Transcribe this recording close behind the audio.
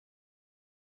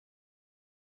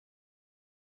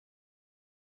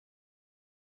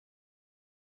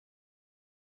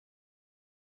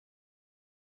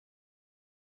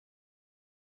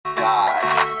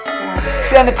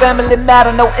Shannon family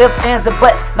matter, no ifs, ands, or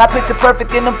buts. Not picture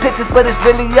perfect in them pictures, but it's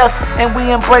really us. And we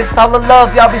embrace all the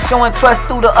love, y'all be showing trust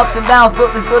through the ups and downs.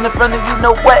 Built this building in front of you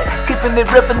know what. Keeping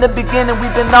it real from the beginning,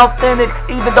 we've been authentic.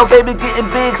 Even though baby getting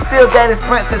big, still daddy's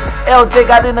princess. LJ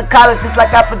got into college just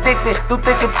like I predicted. Through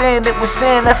thick and thin, it was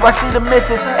Shan, that's why she the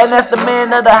missus. And that's the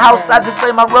man of the house, I just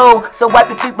play my role. So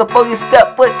wipe your feet before you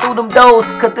step foot through them doors.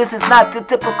 Cause this is not your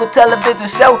typical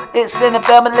television show. It's Shannon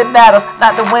family matters,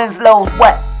 not the Winslows.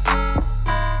 What?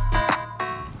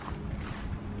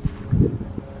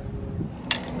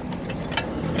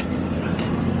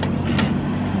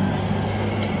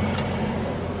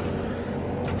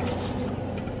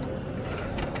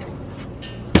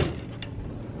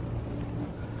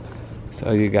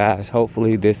 So you guys,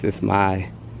 hopefully this is my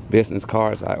business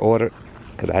cards I ordered,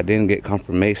 because I didn't get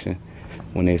confirmation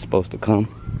when they're supposed to come.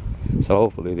 So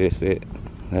hopefully this is it.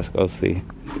 Let's go see.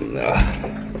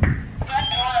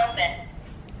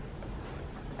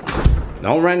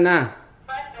 Don't run now.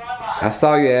 I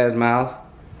saw your ass, Miles.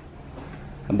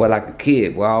 That boy like a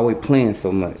kid. We're always playing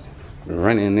so much.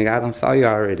 Running, nigga. I done saw you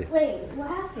already. Wait, what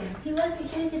happened? He was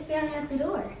just staring at the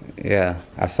door. Yeah,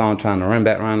 I saw him trying to run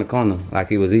back around the corner like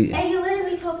he was eating. And you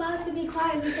literally told Miles to be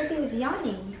quiet because he was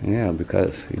yawning. Yeah,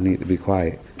 because you need to be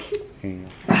quiet.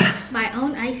 My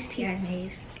own iced tea I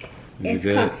made.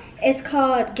 It's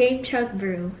called Game Chug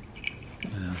Brew.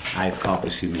 Iced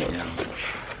coffee she made, yeah.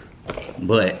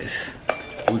 But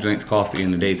who drinks coffee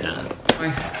in the daytime?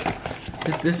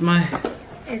 Is this my?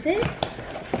 Is it?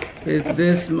 Is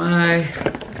this my?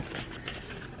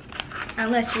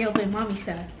 Unless you open mommy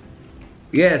stuff.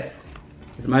 Yes,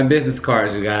 it's my business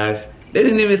cards, you guys. They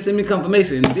didn't even send me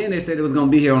confirmation, and then they said it was gonna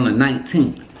be here on the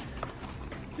 19th.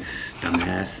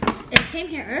 Dumbass. It came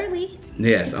here early.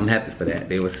 Yes, I'm happy for that.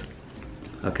 They was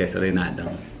okay, so they're not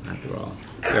dumb after all.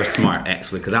 They're smart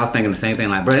actually, because I was thinking the same thing.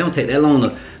 Like, bro, they don't take that long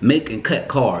to make and cut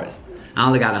cards. I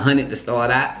only got 100 to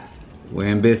start out. We're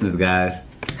in business, guys.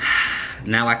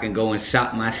 Now I can go and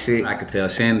shop my shit. I can tell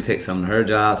Shannon to take some of her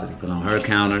jobs to put on her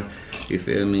counter. You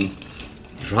feel me?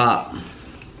 Drop.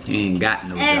 He ain't got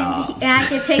no job. And I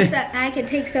can take some. I can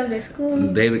take some to school.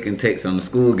 Baby can take some to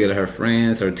school, get her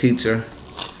friends, her teacher.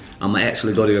 I'm gonna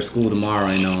actually go to your school tomorrow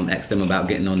and ask them about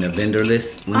getting on their vendor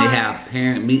list. When they have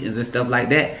parent meetings and stuff like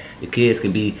that, the kids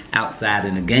can be outside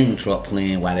in the game truck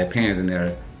playing while their parents in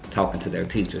there talking to their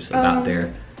teachers about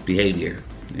their behavior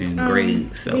and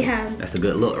grades. So that's a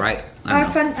good look, right?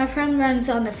 Our friend runs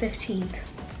on the 15th.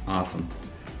 Awesome.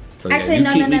 So actually,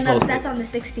 yeah, no, that's on the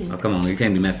 16th. Oh, come on, you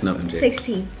can't be messing up, MJ.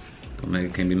 16th. You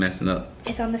can't be messing up.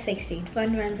 It's on the 16th.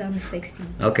 Fun runs on the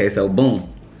 16th. Okay, so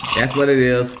boom. That's what it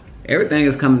is. Everything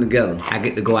is coming together. I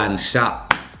get to go out and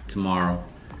shop tomorrow.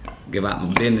 Give out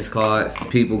my business cards to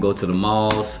people, go to the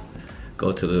malls,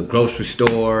 go to the grocery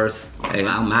stores. Hey,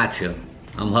 I'm out here.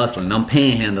 I'm hustling. I'm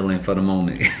panhandling for the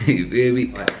moment. You feel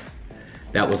me?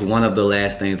 That was one of the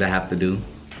last things I have to do.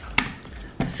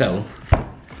 So,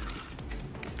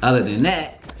 other than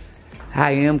that,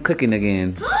 I am cooking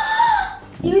again.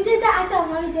 You did that? I thought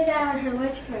mommy did that on her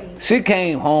lunch break. She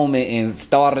came home and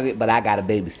started it, but I gotta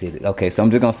babysit it. Okay, so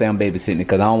I'm just gonna say I'm babysitting it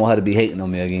because I don't want her to be hating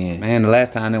on me again. Man, the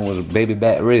last time there was baby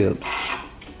back ribs.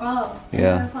 Oh, yeah.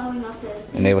 They were falling off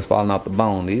and they was falling off the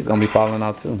bone. These gonna be falling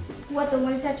off too. What, the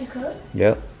ones that you cook?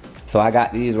 Yep. So I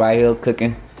got these right here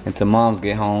cooking until mom's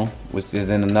get home, which is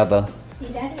in another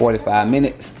 45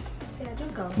 minutes.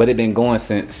 But it been going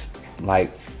since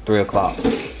like 3 o'clock.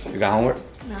 You got homework?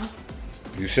 No.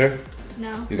 You sure?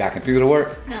 No. You got computer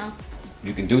work? No.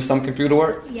 You can do some computer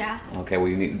work? Yeah. Okay, well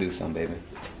you need to do some, baby.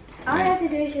 All I have to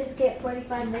do is just get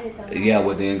 45 minutes on it. Yeah,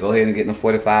 well then go ahead and get them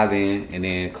 45 in and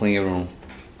then clean your room.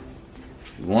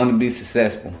 You want to be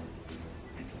successful.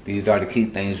 These are the key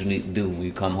things you need to do when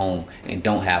you come home and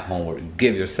don't have homework.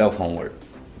 Give yourself homework.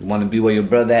 You want to be where your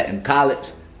brother at in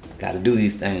college? Got to do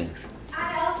these things.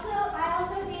 I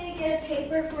also need to get a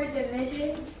paper for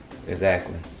division.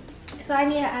 Exactly. So I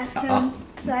need to ask him.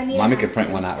 Mommy can print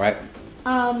one out, right?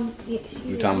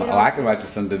 You talking about? Oh, I can write you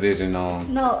some division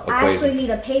on. No, equations. I actually need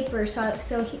a paper so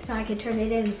I can turn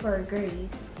it in for a grade.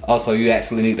 Oh, so you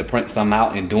actually need to print some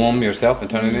out and do them yourself and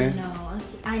turn it in? No,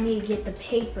 I need to get the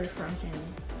paper from him.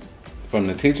 From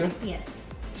the teacher? Yes.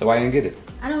 So why didn't you get it?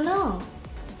 I don't know.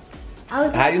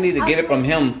 How you need to get it from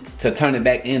him to turn it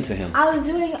back into him? I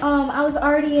was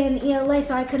already in ELA,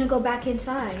 so I couldn't go back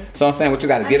inside. So I'm saying, what you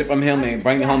got to get it from him and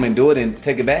bring it home and do it and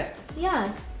take it back?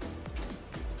 Yeah.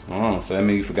 Oh, so that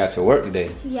means you forgot your work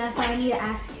today. Yeah, so I need to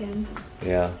ask him.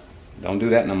 Yeah, don't do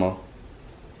that no more.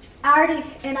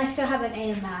 And I still have an A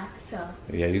in math, so.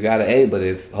 Yeah, you got an A,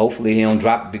 but hopefully he don't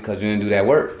drop it because you didn't do that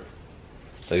work.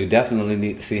 So you definitely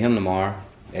need to see him tomorrow,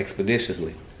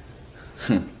 expeditiously.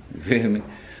 You feel me?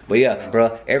 But yeah,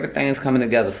 bro, everything's coming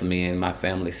together for me and my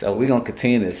family. So we're gonna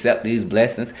continue to accept these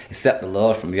blessings, accept the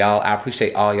love from y'all. I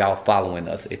appreciate all y'all following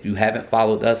us. If you haven't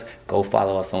followed us, go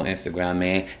follow us on Instagram,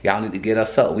 man. Y'all need to get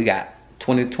us up. We got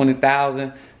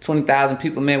 20,000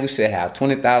 people, man. We should have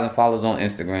 20,000 followers on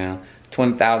Instagram,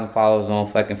 20,000 followers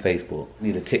on fucking Facebook. We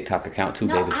need a TikTok account too,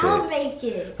 No, baby said. I'll make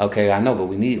it. Okay, I know, but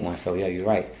we need one. So yeah, you're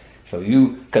right. So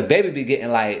you, cause baby be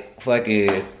getting like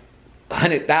fucking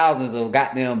 100,000s of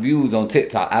goddamn views on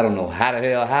TikTok. I don't know how the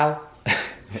hell how.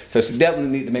 So she definitely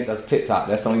need to make us TikTok.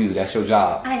 That's on you. That's your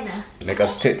job. I know. Make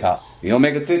us TikTok. You don't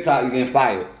make a TikTok, you get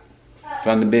fired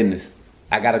from the business.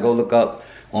 I gotta go look up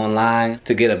online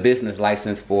to get a business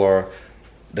license for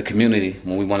the community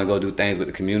when we want to go do things with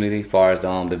the community, as far as the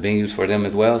venues for them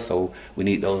as well. So we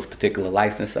need those particular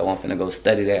licenses. So I'm finna go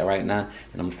study that right now,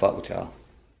 and I'm gonna fuck with y'all.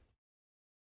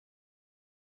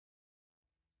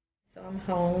 So I'm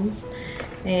home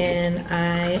and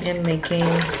I am making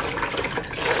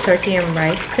turkey and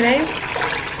rice today.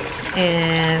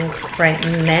 And right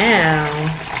now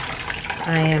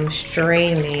I am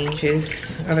straining juice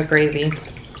or the gravy.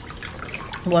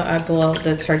 Well, I boiled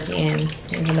the turkey in.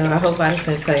 Even though I hope I was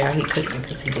gonna tell y'all he couldn't,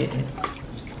 because he didn't.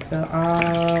 So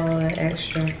all the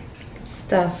extra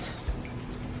stuff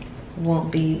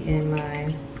won't be in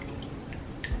my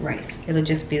rice. It'll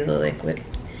just be the liquid.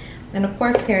 And of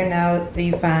course here now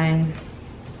you find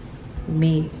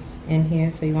meat in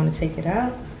here, so you want to take it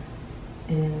out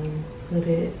and put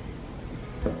it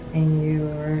in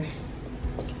your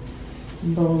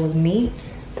bowl of meat.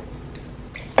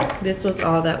 This was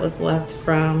all that was left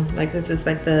from, like, this is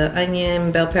like the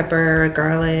onion, bell pepper,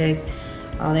 garlic,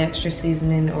 all the extra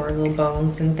seasoning or little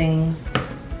bones and things.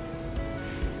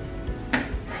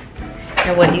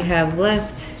 And what you have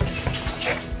left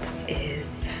is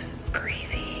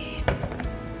gravy.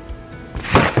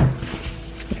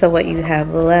 So what you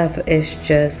have left is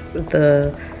just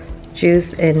the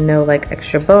juice and no like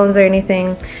extra bones or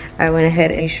anything. I went ahead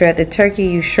and shred the turkey.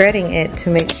 You shredding it to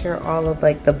make sure all of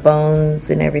like the bones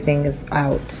and everything is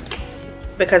out,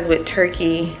 because with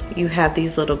turkey you have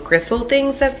these little gristle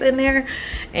things that's in there,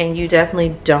 and you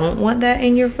definitely don't want that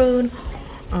in your food.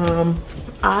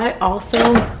 I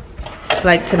also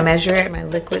like to measure my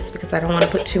liquids because I don't want to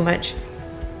put too much.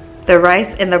 The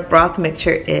rice and the broth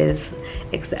mixture is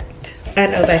exact. I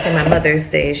know back in my mother's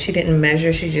days she didn't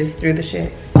measure, she just threw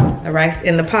the rice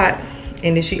in the pot,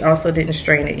 and then she also didn't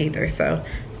strain it either. So,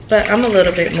 but I'm a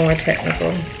little bit more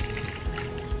technical.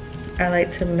 I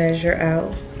like to measure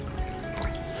out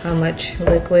how much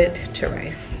liquid to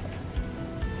rice.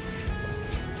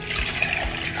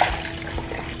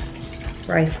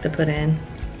 Rice to put in.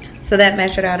 So that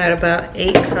measured out at about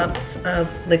 8 cups of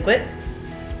liquid,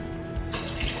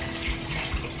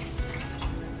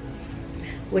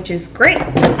 which is great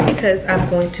because I'm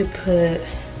going to put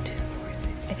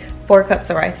 4 cups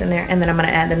of rice in there, and then I'm gonna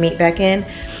add the meat back in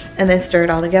and then stir it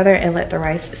all together and let the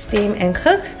rice steam and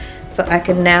cook. So I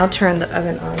can now turn the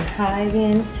oven on high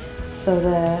again so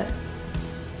that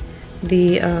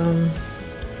it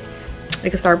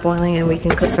can start boiling and we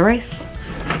can cook the rice.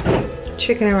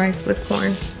 Chicken and rice with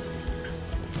corn.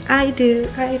 I do.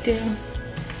 So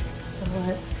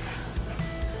let's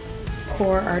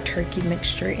pour our turkey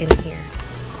mixture in here.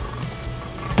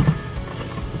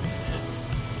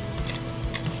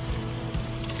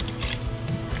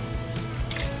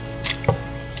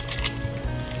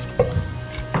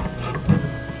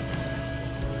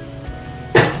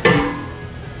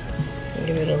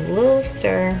 Give it a little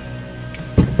stir.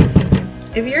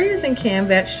 If you're using canned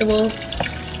vegetables,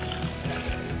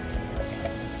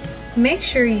 make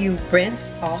sure you rinse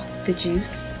off the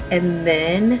juice and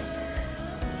then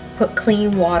put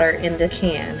clean water in the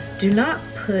can. Do not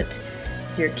put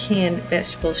your canned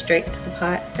vegetables straight into the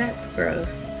pot. That's gross.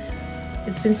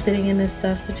 It's been sitting in this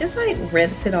stuff, so just like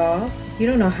rinse it off. You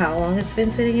don't know how long it's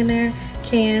been sitting in there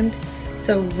canned,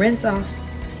 so rinse off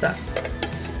the stuff.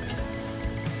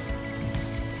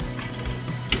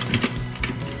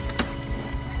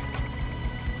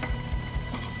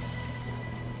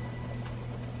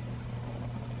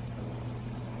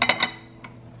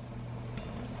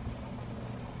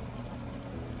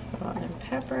 Salt and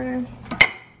pepper.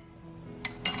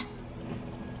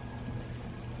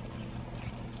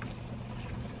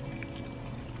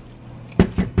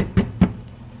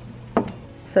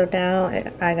 So now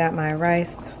I got my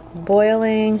rice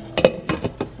boiling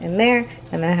in there,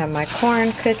 and I have my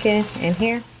corn cooking in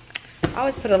here. I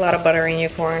always put a lot of butter in your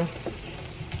corn.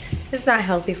 It's not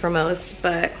healthy for most,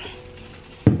 but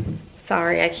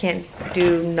sorry, I can't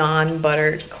do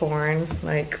non-buttered corn.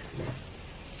 Like,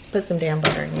 put some damn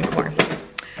butter in your corn.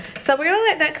 So we're gonna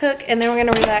let that cook and then we're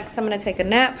gonna relax. I'm gonna take a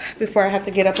nap before I have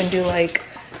to get up and do, like,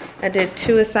 I did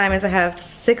 2 assignments. I have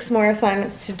 6 more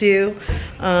assignments to do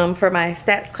for my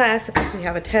stats class because we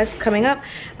have a test coming up.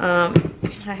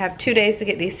 I have 2 days to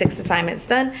get these 6 assignments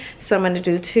done. So I'm gonna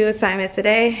do 2 assignments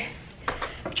today.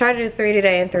 Try to do 3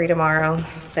 today and 3 tomorrow.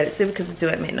 But it's because it's due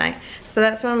at midnight. So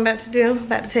that's what I'm about to do.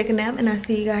 About to take a nap and I'll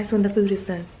see you guys when the food is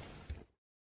done.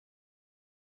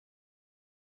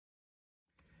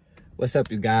 What's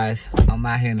up, you guys? I'm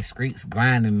out here in the streets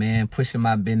grinding, man, pushing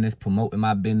my business, promoting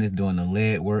my business, doing the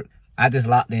lead work. I just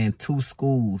locked in 2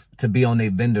 schools to be on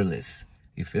their vendor list.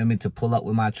 You feel me? To pull up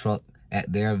with my truck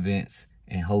at their events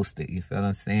and host it. You feel what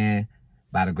I'm saying?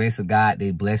 By the grace of God, they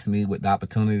blessed me with the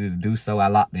opportunity to do so. I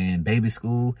locked in baby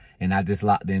school and I just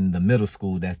locked in the middle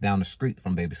school that's down the street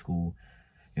from baby school.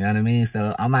 You know what I mean?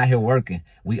 So I'm out here working.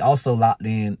 We also locked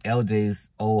in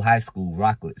LJ's old high school,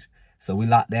 Rockledge. So we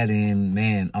locked that in,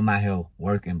 man. I'm out here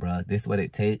working, bro. This is what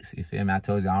it takes. You feel me? I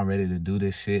told you I'm ready to do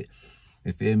this shit.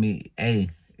 You feel me? Hey,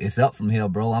 it's up from here,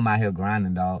 bro. I'm out here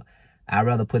grinding, dog. I'd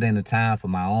rather put in the time for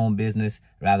my own business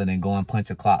rather than go and punch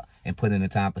a clock and put in the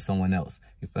time for someone else.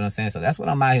 You feel what I'm saying? So that's what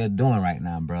I'm out here doing right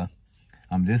now, bro.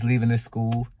 I'm just leaving this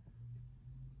school.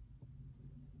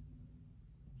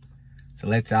 So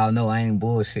let y'all know I ain't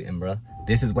bullshitting, bro.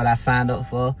 This is what I signed up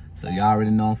for, so y'all already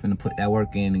know I'm finna put that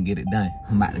work in and get it done.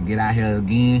 I'm about to get out here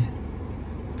again,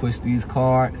 push these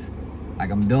cards like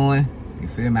I'm doing. You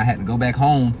feel me? I had to go back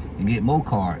home and get more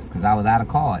cards because I was out of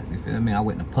cards. You feel me? I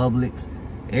went to Publix,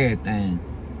 everything.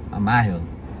 I'm out here.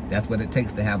 That's what it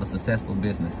takes to have a successful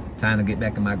business. Time to get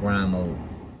back in my grind mode.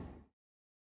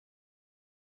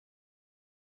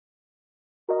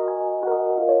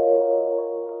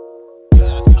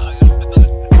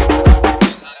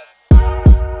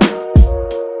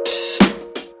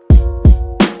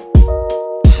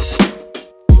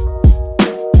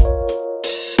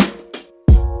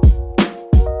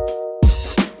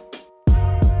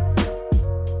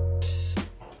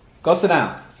 Go sit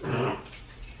down.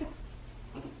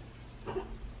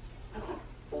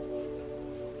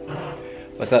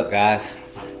 What's up, guys?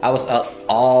 I was up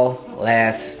all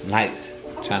last night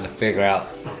trying to figure out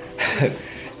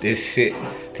this shit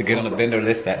to get on the vendor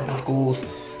list at the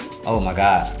schools. Oh my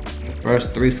God. The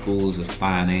first 3 schools is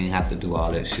fine. They ain't have to do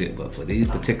all that shit. But for these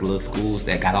particular schools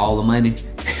that got all the money,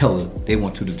 hell, they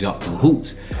want you to jump through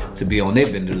hoops to be on their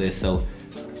vendor list. So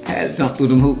I had to jump through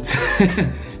them hoops.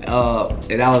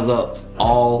 And I was up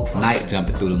all night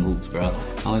jumping through them hoops, bro.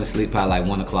 I went to sleep probably like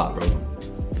 1 o'clock, bro.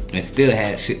 And still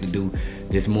had shit to do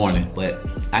this morning, but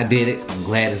I did it. I'm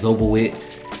glad it's over with.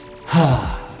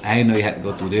 I didn't know you had to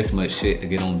go through this much shit to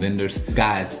get on vendors.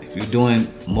 Guys, if you're doing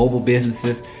mobile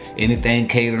businesses, anything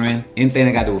catering, anything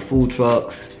that got to do with food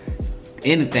trucks,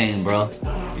 anything, bro,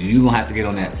 you gonna have to get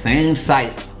on that same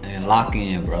site and lock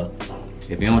in, bro.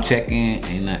 If you don't check in,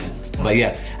 ain't nothing. But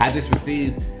yeah, I just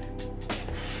received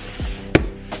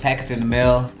package in the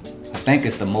mail. I think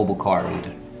it's the mobile card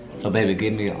reader. So baby,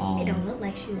 give me It don't look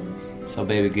like shoes. So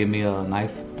baby, give me a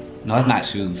knife. No, it's not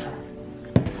shoes. I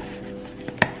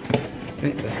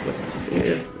think that's what it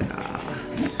is.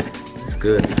 It's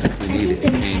good. We need it.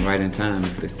 It came right in time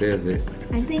if it says it.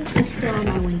 I think it's still on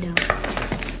my window.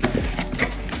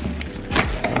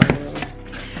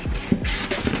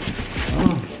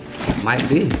 Oh, might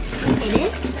be. It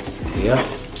is? Yep.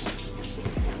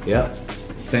 Yep.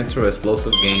 Central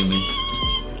Explosive Gaming.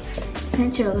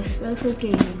 Central Explosive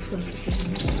Gaming.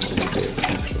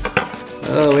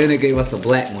 Oh, and they gave us a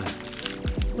black one.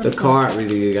 The card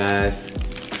reader, you guys.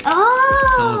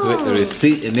 Oh! Comes with the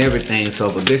receipt and everything. So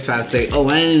if a bitch try to say, oh,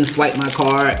 I ain't swipe my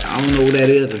card, I don't know what that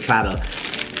is, and try to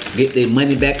get their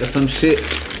money back or some shit,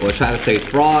 or try to say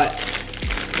fraud,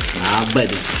 nah,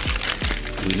 buddy.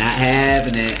 We not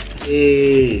having that.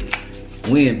 Hey,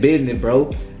 we in business,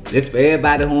 bro. This for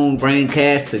everybody who don't bring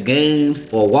cash to games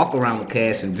or walk around with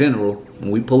cash in general when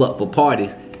we pull up for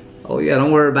parties. Oh yeah,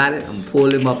 don't worry about it. I'm gonna pull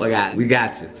them up. We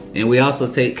got you. And we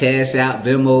also take cash out,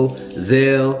 Venmo,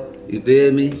 Zelle, you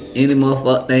feel me? Any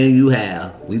motherfucker thing you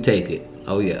have, we take it.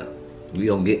 Oh yeah. We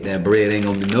gonna get that bread. Ain't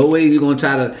gonna be no way you gonna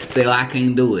try to say, oh, I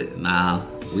can't do it. Nah,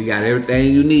 we got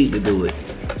everything you need to do it.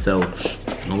 So,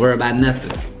 don't worry about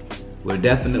nothing. We're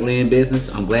definitely in business.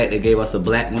 I'm glad they gave us a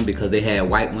black one because they had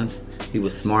white ones. He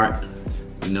was smart,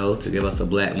 you know, to give us a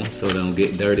black one so they don't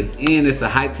get dirty. And it's a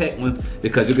high-tech one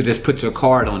because you could just put your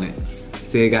card on it.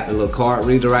 See, it got the little card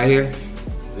reader right here.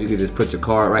 So you could just put your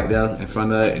card right there in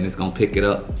front of it and it's gonna pick it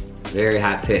up. Very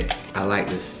high-tech. I like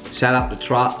this. Shout out to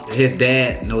Trop. His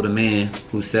dad know the man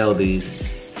who sell these.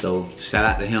 So shout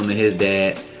out to him and his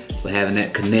dad for having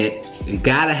that connect. You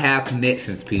gotta have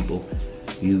connections, people.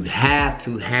 You have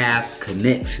to have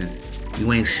connections.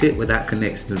 You ain't shit without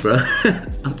connections, bro.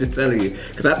 I'm just telling you.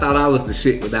 Cause I thought I was the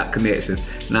shit without connections.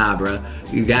 Nah, bro.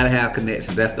 You gotta have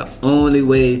connections. That's the only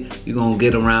way you gonna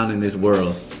get around in this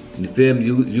world. You feel me?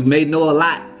 You may know a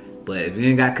lot, but if you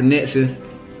ain't got connections,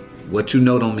 what you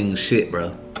know don't mean shit,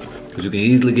 bro. Cause you can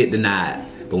easily get denied.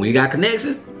 But when you got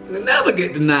connections, you can never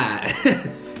get denied.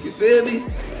 You feel me?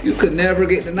 You could never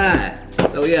get denied.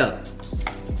 So yeah,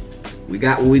 we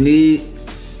got what we need.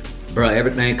 Bro,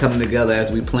 everything coming together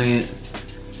as we planned.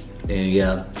 And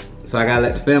yeah, so I gotta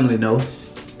let the family know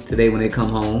today when they come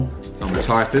home. So I'm gonna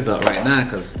charge this up right now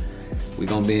because we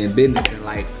gonna be in business in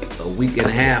like a week and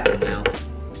a half from now.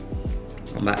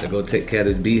 I'm about to go take care of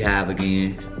this beehive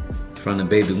again from the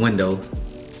baby window.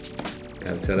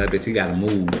 Gotta tell that bitch you gotta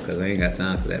move because I ain't got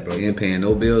time for that, bro. You ain't paying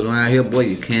no bills around here, boy.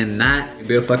 You cannot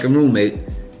be a fucking roommate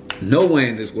nowhere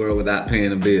in this world without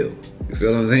paying a bill. You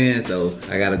feel what I'm saying? So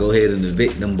I gotta go ahead and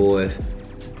evict them boys.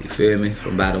 You feel me?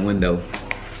 From by the window.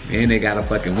 And they got a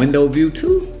fucking window view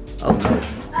too? Oh no.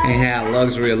 Ain't have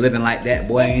luxury of living like that,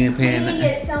 boy. You ain't paying nothing.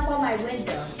 Get itself on my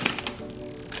window.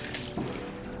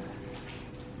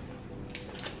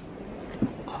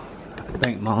 I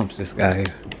think mom's just got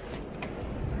here.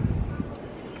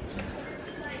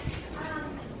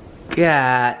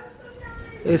 God,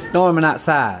 it's storming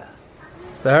outside.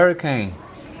 It's a hurricane.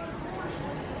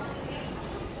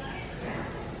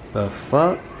 The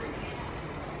fuck?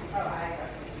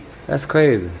 That's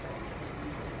crazy.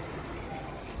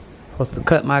 Supposed to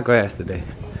cut my grass today.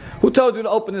 Who told you to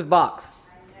open this box?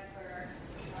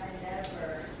 I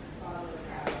never followed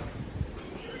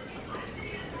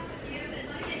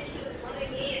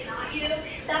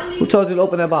her. Who told you to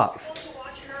open that box?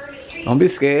 Don't be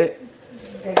scared.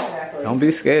 Exactly. Don't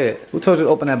be scared. Who told you to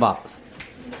open that box?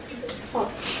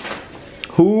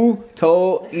 Who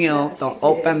told you to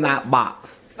open that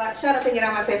box? But shut up and get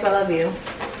out my face. I love you.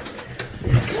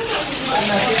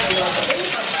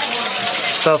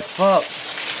 The fuck?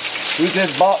 We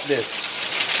just bought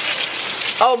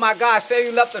this. Oh my gosh, say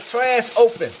you left the trash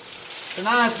open. So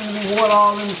now it's gonna be water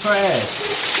all in the trash.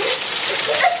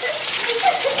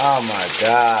 Oh my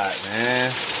god,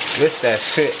 man. This that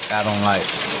shit I don't like.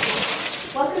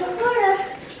 Welcome to Florida.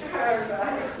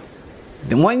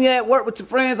 Then when you at work with your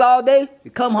friends all day, you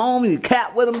come home and you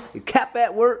cap with them, you cap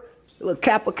at work, you little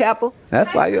kappa.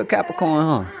 That's why you're a Capricorn,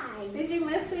 huh? Did you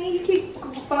miss me? You keep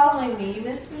following me. You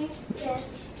miss me? Yes.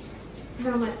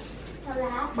 How much? A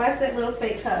lot. Why's that little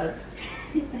fake hug?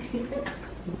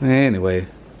 Anyway,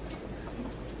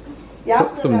 Y'all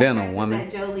Cook some dinner, woman.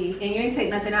 Jolie, and you ain't take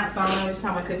nothing out, so I don't know which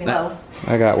time I'm cooking loaf.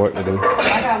 I got work to do.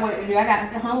 I got work to do. I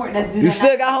got the homework that's due. You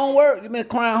still got homework? You been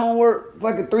crying homework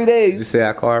fucking 3 days. You say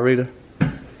our card reader?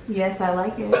 Yes, I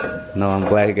like it. No, I'm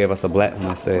glad he gave us a black one.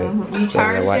 I said, You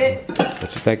charged it?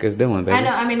 What you think it's doing, baby? I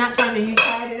know. I mean, not trying to. You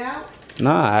tried it out?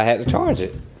 Nah, I had to charge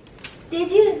it. Did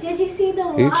you see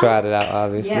the You watch? tried it out,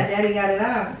 obviously. Yeah, Daddy got it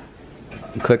out.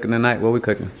 I'm cooking tonight. What we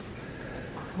cooking?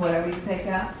 Whatever you take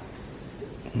out.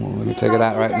 Well, we can take it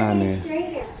out right now, man.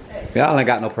 Y'all ain't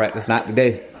got no practice, not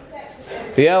today.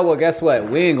 Yeah, well, guess what?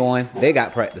 We ain't going. They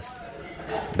got practice.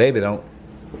 Baby don't.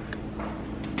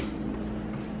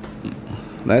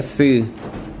 Let's see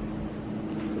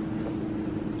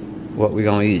what we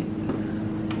gonna eat.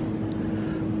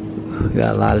 We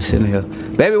got a lot of shit in here.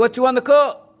 Baby, what you want to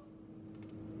cook?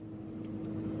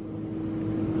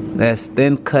 That's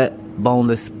thin cut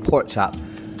boneless pork chop.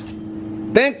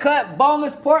 Thin cut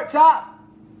boneless pork chop?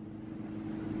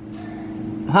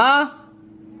 Huh?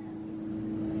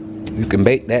 You can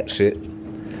bake that shit.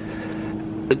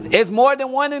 Is more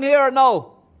than one in here or no?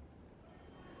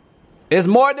 Is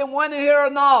more than one in here or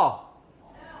no?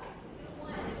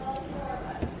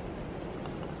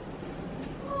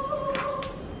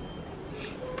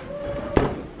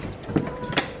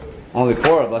 Only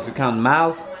 4 of us, you count the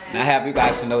mouse. And I have you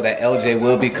guys to know that LJ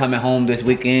will be coming home this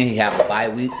weekend. He have a bye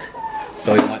week.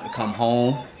 So he want to come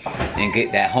home and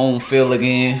get that home feel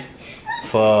again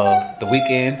for the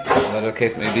weekend, whatever the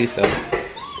case may be. So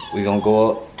we gonna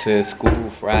go up to school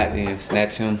Friday and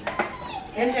snatch him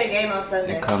MJ game on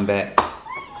Sunday. and come back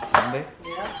Sunday?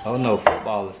 Yep. Oh no,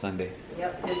 football is Sunday.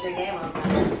 Yep, MJ game on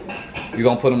Sunday. You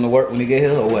gonna put him to work when he get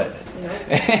here or what? Nope.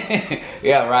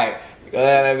 Yeah, right. Go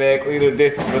ahead, man, clean the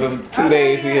dishes for them 2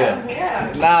 days here.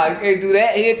 Yeah. Nah, you can't do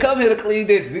that. He come here to clean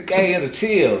dishes. You came here to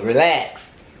chill, relax.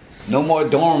 No more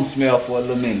dorm smell for a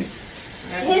little minute.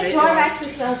 His dorm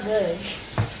actually smells good.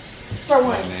 For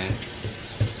once. Man.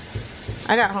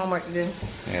 I got homework to do.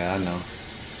 Yeah, I know.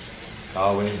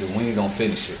 Always do. When you gonna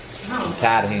finish it? I'm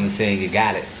tired of him saying you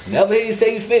got it. Never hear you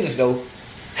say you finished though.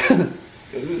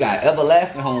 You got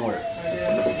everlasting homework.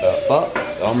 The fuck?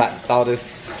 So I'm about to thaw this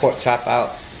pork chop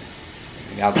out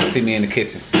Y'all can see me in the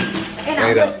kitchen. And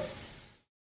Straight up.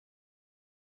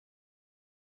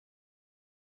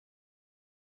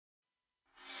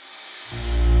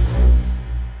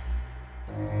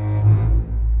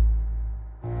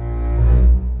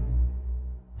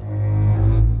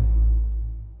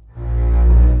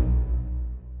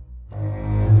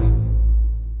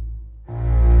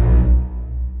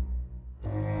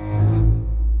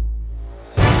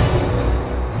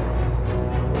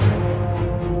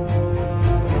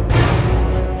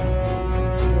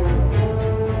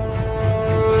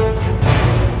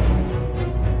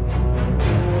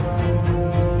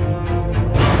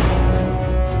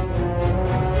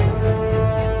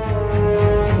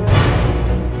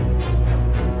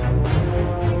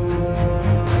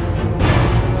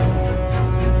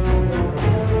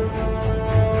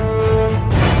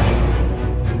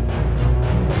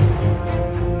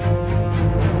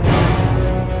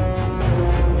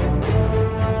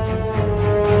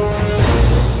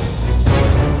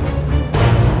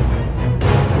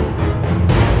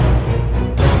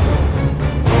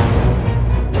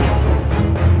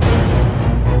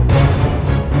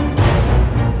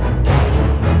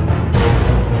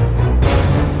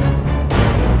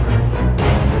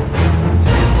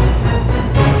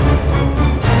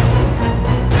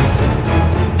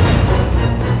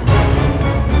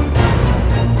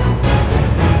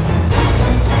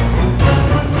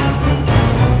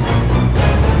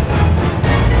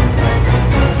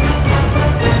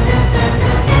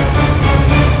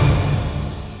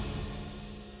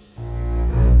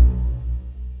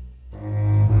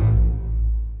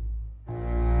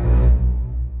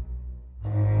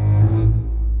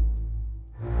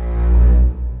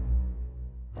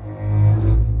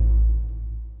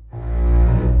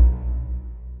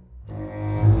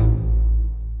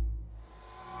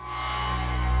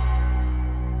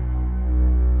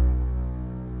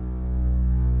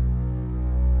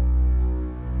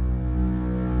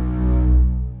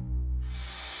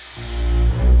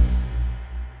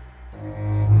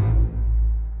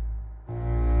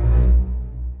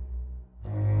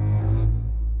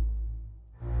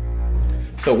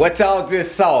 So what y'all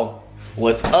just saw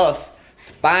was us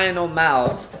spying on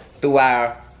Miles through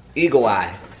our eagle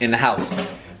eye in the house.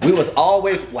 I was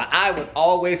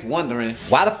always wondering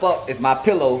why the fuck is my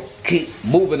pillow keep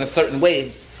moving a certain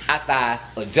way after I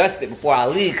adjust it before I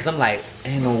leave, cause I'm like,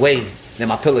 ain't no way that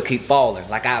my pillow keep falling.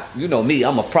 Like you know me,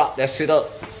 I'ma prop that shit up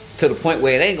to the point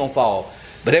where it ain't gonna fall.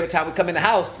 But every time we come in the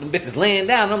house, them bitches laying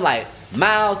down, I'm like,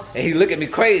 Miles, and he look at me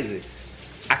crazy.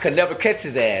 I could never catch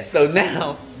his ass. So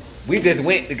now, we just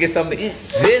went to get something to eat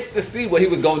just to see what he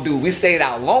was gonna do. We stayed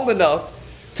out long enough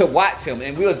to watch him,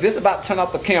 and we was just about to turn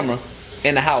off the camera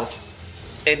in the house,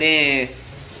 and then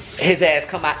his ass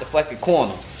come out the fucking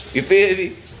corner. You feel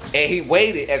me? And he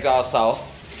waited, as y'all saw,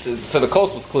 till the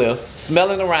coast was clear,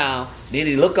 smelling around. Then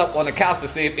he looked up on the couch to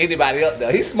see if anybody up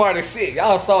there. He's smart as shit.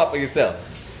 Y'all saw it for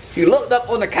yourself. He looked up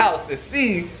on the couch to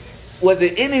see was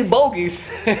there any bogeys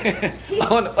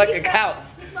on the fucking couch.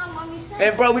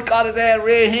 And bro, we caught his ass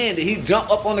red-handed. He jumped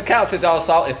up on the couch, as y'all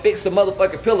saw, and fixed the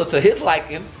motherfucking pillow to his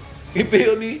liking. You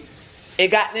feel me?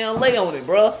 And got down lay on it,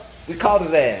 bro. We caught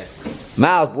his ass.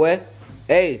 Miles, boy.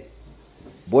 Hey.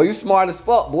 Boy, you smart as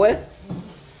fuck, boy.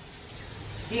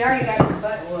 He already got his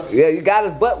butt whooped. Yeah, you got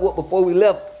his butt whooped before we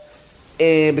left.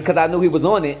 And because I knew he was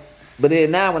on it. But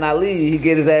then now when I leave, he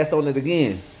get his ass on it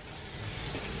again.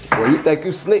 Boy, you think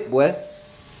you slick, boy.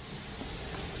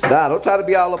 Nah, don't try to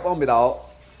be all up on me, dog.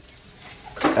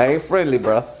 I ain't friendly,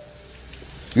 bro.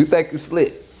 You think you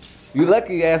slick. You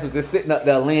lucky your ass was just sitting up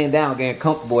there laying down, getting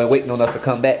comfortable and waiting on us to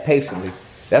come back patiently.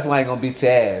 That's why I ain't gonna beat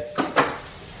your ass.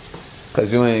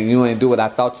 Cause you ain't do what I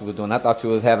thought you was doing. I thought you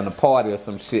was having a party or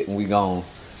some shit when we gone.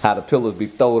 How the pillows be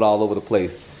thrown all over the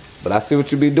place. But I see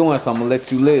what you be doing, so I'm gonna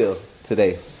let you live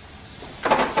today.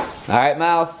 Alright,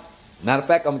 Miles? Matter of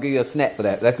fact, I'm gonna give you a snack for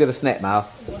that. Let's get a snack, Miles.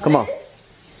 Come on.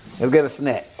 Let's get a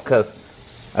snack. Cause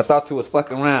I thought you was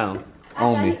fucking around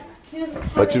on me.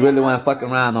 But you really wasn't fucking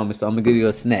around on me, so I'm gonna give you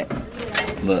a snack.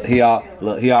 Look, he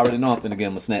already know I'm finna give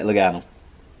him a snack. Look at him.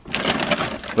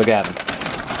 Look at him.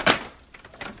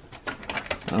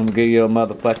 I'm gonna give you a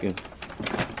motherfucking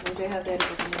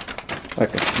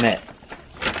fucking snack.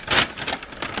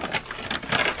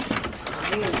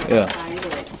 Yeah.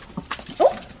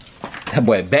 That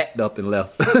boy backed up and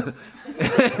left.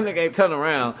 Nigga ain't turn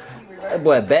around. That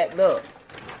boy backed up.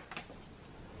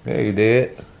 Yeah, you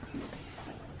did.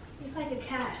 He's like a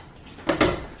cat.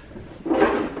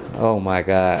 Oh my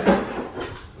God.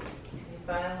 You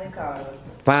finally caught him.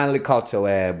 Finally caught your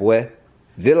ass, boy.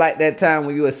 Just like that time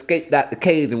when you escaped out the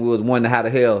cage and we was wondering how the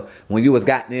hell when you was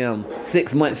goddamn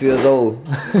 6 months years old.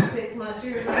 6 months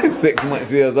years old. 6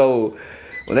 months years old.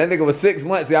 When that nigga was 6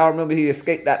 months, y'all remember he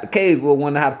escaped out the cage. We were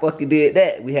wondering how the fuck he did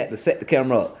that. We had to set the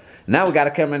camera up. Now we got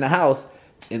a camera in the house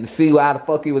and see how the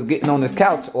fuck he was getting on this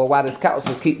couch or why this couch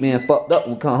would keep being fucked up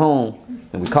when we come home.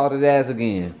 And we caught his ass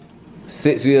again.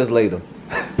 6 years later.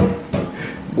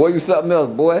 Boy, you something else,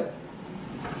 boy.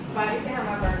 Why you can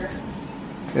have my burger?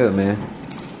 Yeah, man.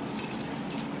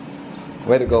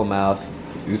 Way to go, Miles.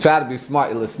 You try to be smart,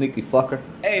 you little sneaky fucker.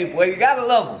 Hey, boy, you gotta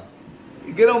love him.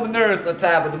 You get on my nerves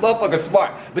sometimes, but the motherfucker's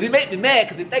smart. But he make me mad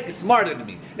because he think he's smarter than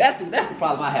me. That's the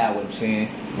problem I have with him, Shane.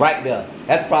 Right there.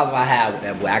 That's the problem I have with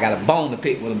that boy. I got a bone to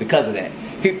pick with him because of that.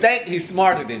 He think he's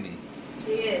smarter than me.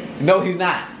 He is. No, he's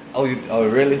not. Oh,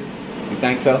 really? You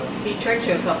think so? He tricked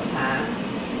you a couple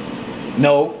times.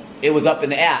 No, it was up in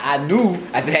the air. I knew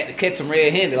I just had to catch him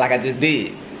red-handed like I just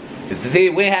did. See,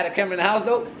 if we ain't had a camera in the house,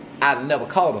 though, I'd have never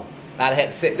caught him. I'd have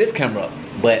had to set this camera up.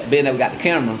 But being that we got the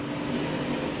camera,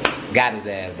 got his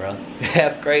ass, bro.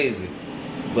 That's crazy.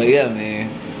 But yeah, man,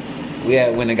 we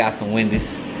went and got some Wendy's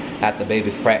after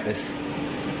baby's practice.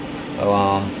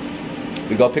 So,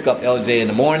 we go pick up LJ in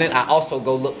the morning. I also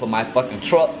go look for my fucking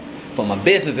truck for my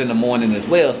business in the morning as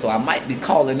well. So I might be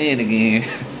calling in again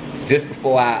just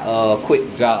before I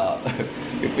quit the job.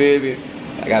 You feel me?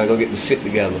 I gotta go get the shit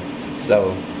together.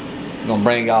 So I'm gonna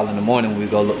bring y'all in the morning when we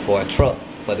go look for a truck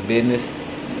for the business.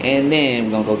 And then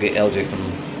we're gonna go get LJ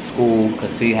from school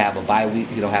because he have a bye week.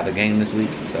 He don't have a game this week,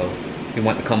 so he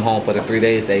want to come home for the 3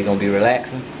 days that he gonna be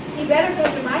relaxing. You better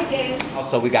go to my game.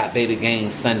 Also, we got baby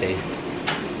game Sunday,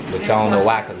 which I don't know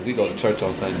why because we go to church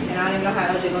on Sunday. And I don't even know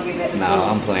how LJ gonna get back to school. No,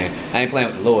 I'm playing. I ain't playing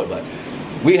with the Lord, but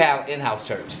we have in-house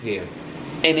church here,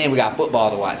 and then we got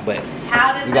football to watch. But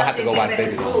how does we gonna have to LJ go get watch back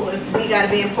baby to school if we gotta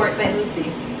be in Port St.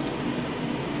 Lucie?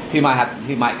 He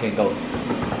might can't go,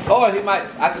 or he might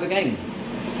after the game.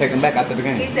 Take him back after the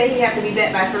game. He said he have to be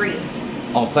back by 3.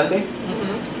 On Sunday?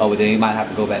 Mm-hmm. Oh, well then he might have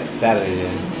to go back Saturday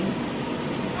then.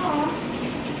 Mm-hmm.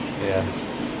 Yeah.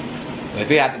 But if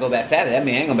you have to go back Saturday, that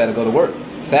means you ain't gonna better go to work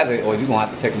Saturday, or you gonna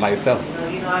have to take him by yourself. No,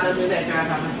 you know I don't do that drive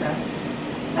by myself.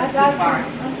 That's I too got far. you.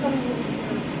 I'm coming with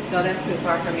you. No, that's too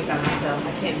far for me by myself.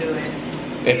 I can't do it.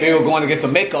 If you were going to get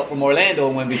some makeup from Orlando,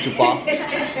 it wouldn't be too far.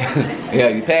 Yeah,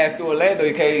 you pass through Orlando,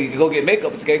 you can't go get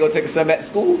makeup, but you can't go take your son back to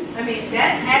school. I mean,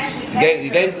 that's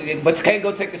actually But you can't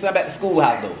go take your son back to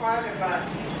schoolhouse though. farther, but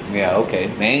Yeah, okay.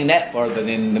 They ain't that further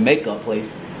than the makeup place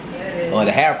yeah, it is. or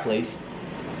the hair place,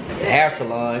 the hair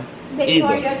salon. Make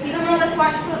sure Either. you're Come on, let's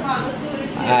watch football. Let's do it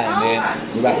again. Alright,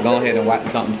 man. We about to go ahead and watch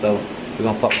something, so we're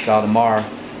gonna fuck with y'all tomorrow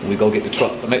when we go get the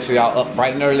truck. So make sure y'all up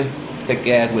bright and early. Take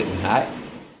your ass with me, alright?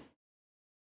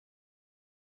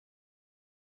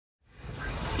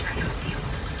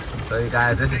 So you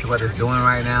guys, this is what it's doing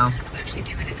right now.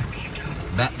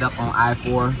 Backed up on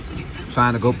I-4,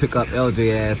 trying to go pick up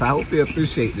LJ ass. I hope you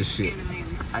appreciate this shit.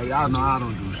 Hey, y'all know I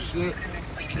don't do shit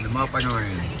in the motherfucking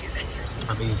rain.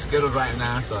 I'm eating Skittles right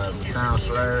now, so if it sounds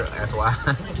slurred, that's why.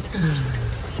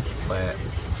 But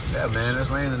yeah, man, it's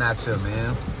raining out here,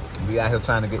 man. We out here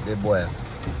trying to get this boy.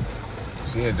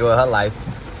 She enjoy her life.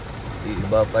 Eating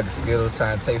motherfucking Skittles,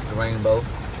 trying to taste the rainbow.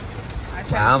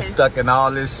 I'm stuck in all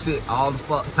this shit all the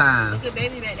fuck time. Look at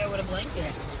baby back there with a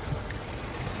blanket.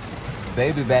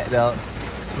 Baby back there,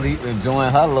 sleep,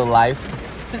 enjoying her little life.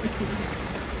 You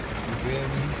feel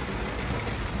me?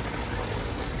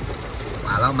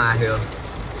 While I'm out here,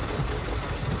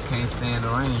 can't stand the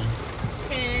rain.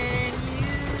 Can you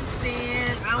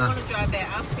stand? I don't want to drive back.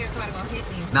 I'm scared somebody's gonna hit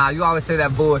me. Nah, you always say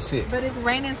that bullshit. But it's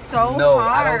raining so No,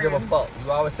 hard. I don't give a fuck.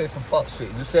 You always say some fuck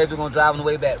shit. You said you're gonna drive on the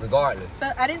way back regardless.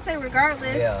 But I didn't say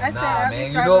regardless. Yeah, I said nah,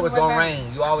 man. You know it was gonna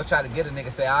rain. You always try to get a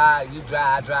nigga say, alright, you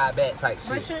drive, I drive back type shit.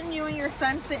 But shouldn't you and your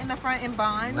son sit in the front and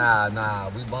bond? Nah,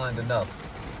 we bond enough.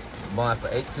 Bond for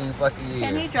 18 fucking years.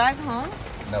 Can he drive home?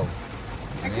 No.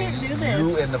 I can't you, do this.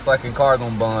 You in the fucking car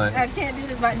gonna bond I can't do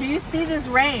this. But do you see this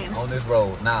rain? on this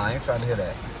road. Nah, I ain't trying to hear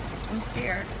that. I'm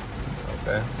scared.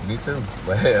 Okay, me too.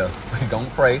 But hell, we gonna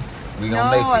pray. We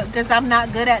gonna No, make it. because I'm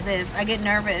not good at this. I get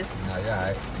nervous. Nah, you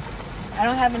alright. I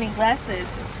don't have any glasses.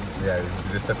 Yeah,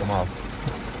 you just took them off.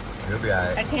 You'll be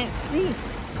alright. I can't see.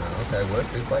 Okay, we'll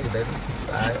see for you, baby.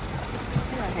 Alright.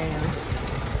 Here I am.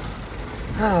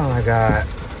 Oh my god.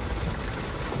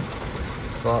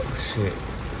 Fuck shit.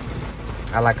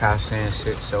 I like how Shan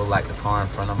shit show like the car in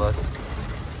front of us.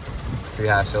 See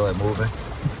how I show it moving?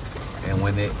 And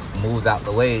when it moves out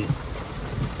the way,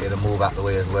 it'll move out the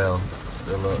way as well.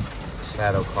 The little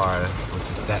shadow car, which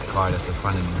is that car that's in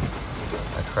front of me.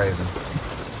 That's crazy.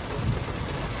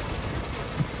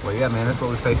 Well, yeah, man, that's what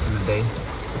we're facing today.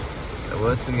 So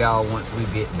we'll see y'all once we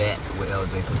get back with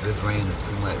LJ, because this rain is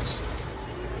too much.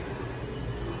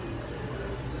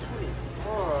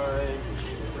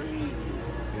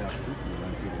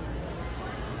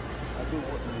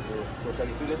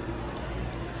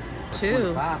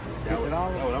 too. That what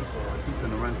I'm saying. She's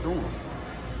gonna run through them.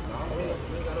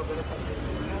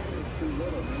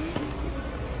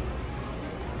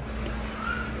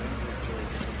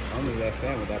 Only that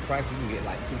saying with that price, you can get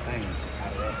like 2 things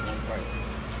out of that one price.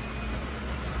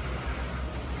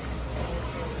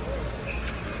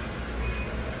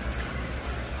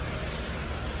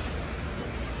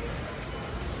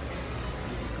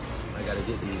 I gotta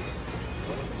get these.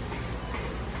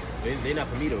 They're not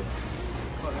for me though.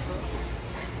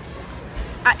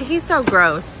 He's so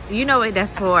gross. You know what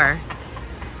that's for.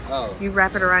 Oh. You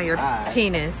wrap it around your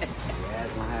penis. Yeah,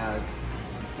 it's gonna have...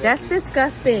 That's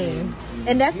disgusting.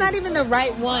 And that's not even the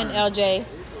right one, LJ.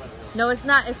 No, it's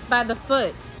not. It's by the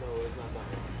foot.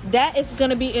 That is going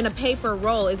to be in a paper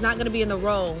roll. It's not going to be in the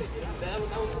roll.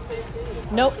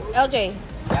 Nope, LJ.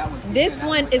 This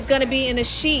one is going to be in a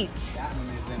sheet.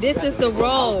 This is the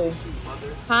roll.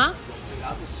 Huh?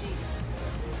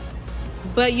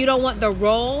 But you don't want the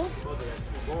roll?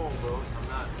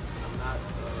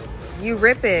 You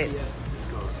rip it.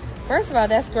 First of all,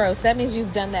 that's gross. That means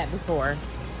you've done that before.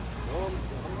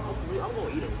 I'm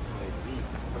gonna eat them.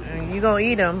 You gonna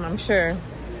eat them, I'm sure.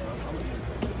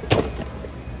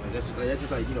 That's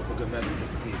just like, you know, for good measure.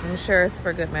 Just to keep. I'm sure it's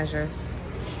for good measures.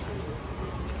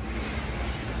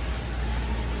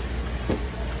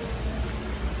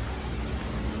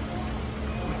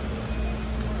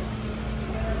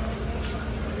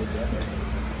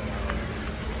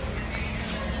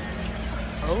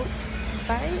 Oat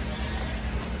spice.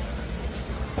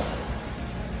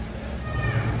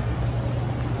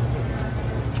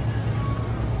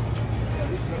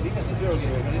 So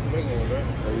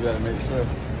you gotta make sure.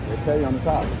 They tell you on the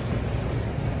top.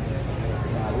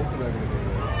 Nah, this is regular.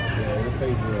 Yeah, this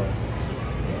face zero.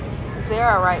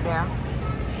 Zero right there.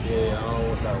 Yeah, I don't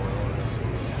want that one.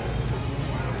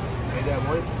 Ain't that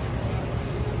one?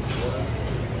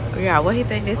 Yeah, what do you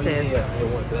think this is? Yeah,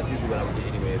 one. So that's usually what I would get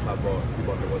anyway if I bought the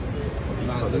one.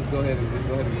 Nah, let's go ahead and get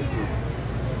 2.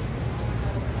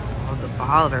 Oh, the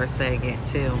baller said get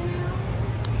 2.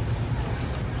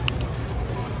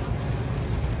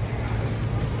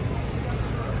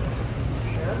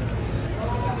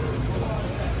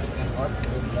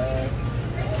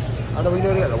 I know we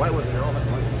know they got the white ones in there. I don't like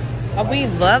the white ones. Oh, we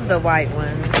love the white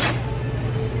ones.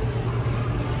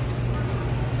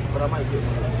 But I might get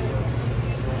one like that.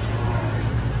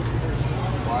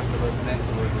 Watch the little snacks.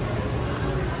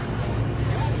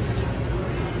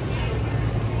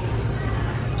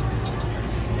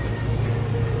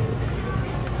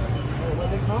 Oh, what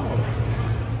they called?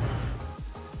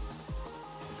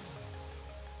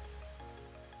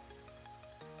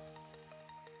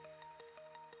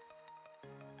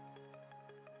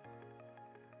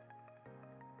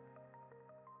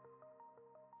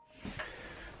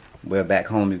 We're back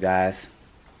home, you guys.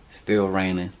 Still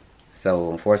raining.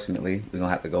 So unfortunately, we're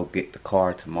gonna have to go get the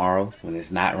car tomorrow when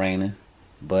it's not raining.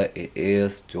 But it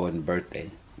is Jordan's birthday.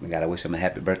 We gotta wish him a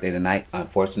happy birthday tonight.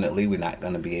 Unfortunately, we're not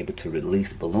gonna be able to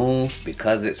release balloons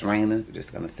because it's raining. We're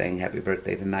just gonna sing happy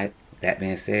birthday tonight. With that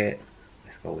being said,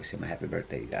 let's go wish him a happy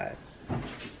birthday, you guys.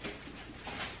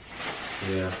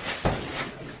 Yeah.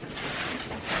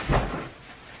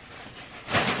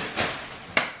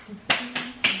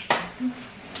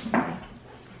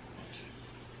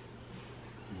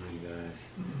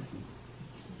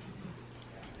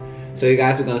 So you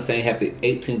guys, we're gonna sing happy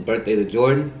 18th birthday to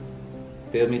Jordan.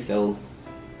 Feel me? So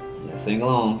let's sing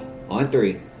along. On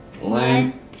 3.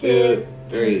 1, 2,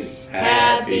 3.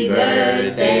 Happy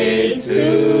birthday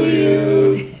to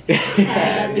you.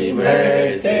 Happy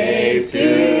birthday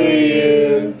to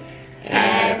you.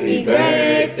 Happy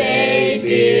birthday,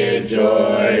 dear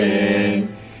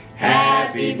Jordan.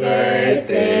 Happy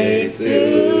birthday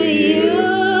to you.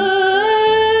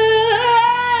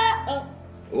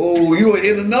 Oh, you were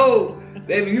in the know.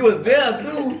 Baby, you was there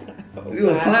too. You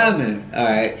was climbing.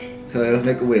 Alright, so let's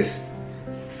make a wish. So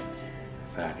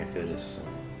I can feel this.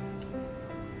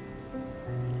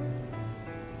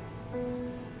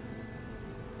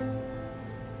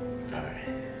 Alright,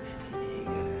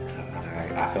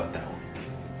 I felt that one.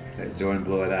 Let Jordan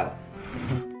blow it out.